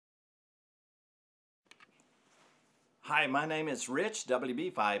Hi, my name is Rich,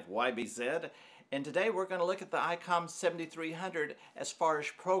 WB5YBZ, and today we're going to look at the Icom 7300 as far as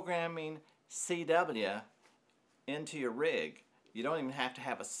programming CW into your rig. You don't even have to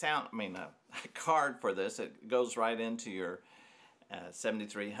have a card for this. It goes right into your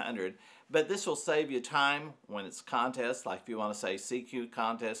 7300. But this will save you time when it's contests, like if you want to say CQ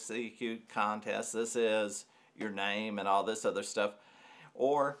contest, this is your name and all this other stuff,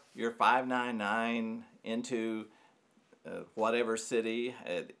 or your 599 into whatever city.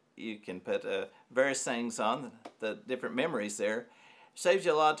 You can put various things on the different memories there. Saves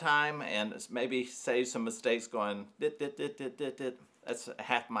you a lot of time and maybe saves some mistakes going dit dit dit dit dit dit. That's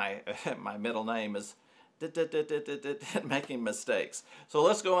half my my middle name is dit dit dit dit dit dit, making mistakes. So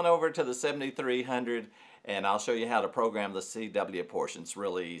let's go on over to the 7300 and I'll show you how to program the CW portion. It's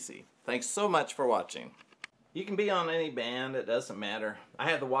really easy. Thanks so much for watching. You can be on any band, it doesn't matter. I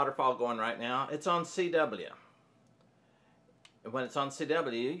have the waterfall going right now. It's on CW. When it's on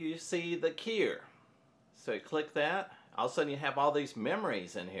CW, you see the keyer. So you click that, all of a sudden you have all these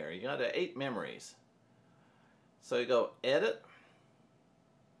memories in here. You got 8 memories. So you go edit,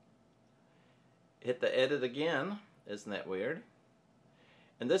 hit the edit again. Isn't that weird?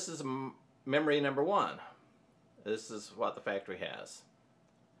 And this is memory number 1. This is what the factory has.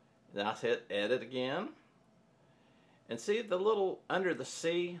 Then I'll hit edit again. And see the little under the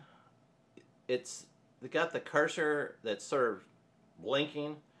C, it's got the cursor that's sort of blinking.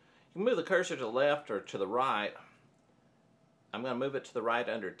 You can move the cursor to the left or to the right. I'm going to move it to the right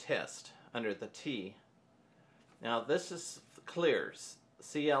under test, under the T. Now this is clears,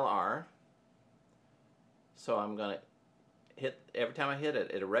 CLR. So I'm going to hit, every time I hit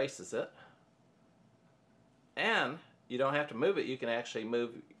it, it erases it. And you don't have to move it, you can actually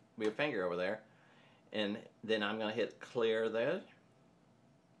move your finger over there. And then I'm going to hit clear there.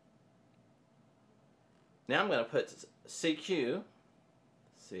 Now I'm going to put CQ.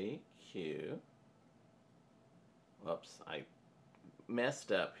 Whoops, I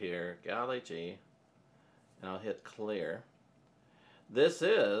messed up here. Golly gee. And I'll hit clear. This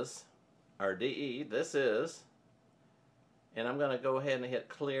is, or DE, this is, and I'm going to go ahead and hit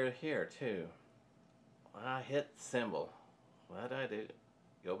clear here too. I hit symbol. What did I do?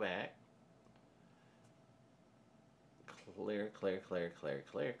 Go back. Clear, clear, clear, clear,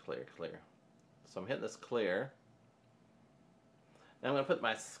 clear, clear, clear. So I'm hitting this clear. Now I'm going to put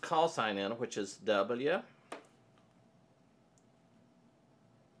my call sign in, which is W,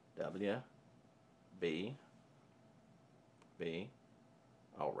 B,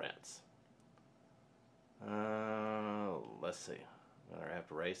 oh rats. Let's see, I'm going to have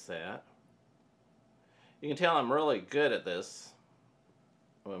to erase that. You can tell I'm really good at this.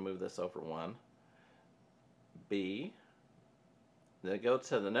 I'm going to move this over 1. B. Then go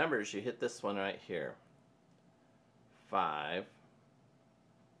to the numbers, you hit this one right here. 5.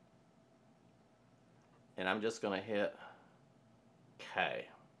 And I'm just going to hit K.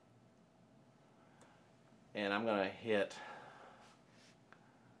 And I'm going to hit,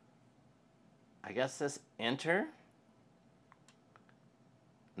 I guess this enter.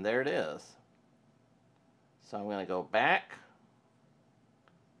 And there it is. So I'm going to go back.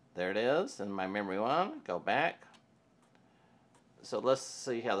 There it is in my memory 1. Go back. So let's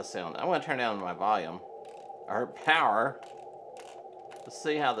see how this sounds. I'm going to turn down my volume, or power. Let's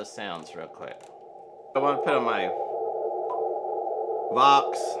see how this sounds real quick. I want to put on my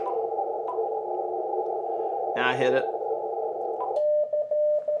Vox. Now I hit it.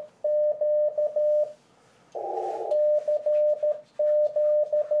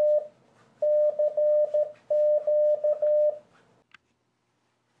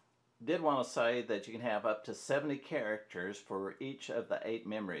 Did want to say that you can have up to 70 characters for each of the 8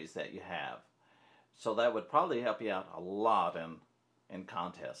 memories that you have. So that would probably help you out a lot in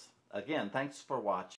contests. Again, thanks for watching.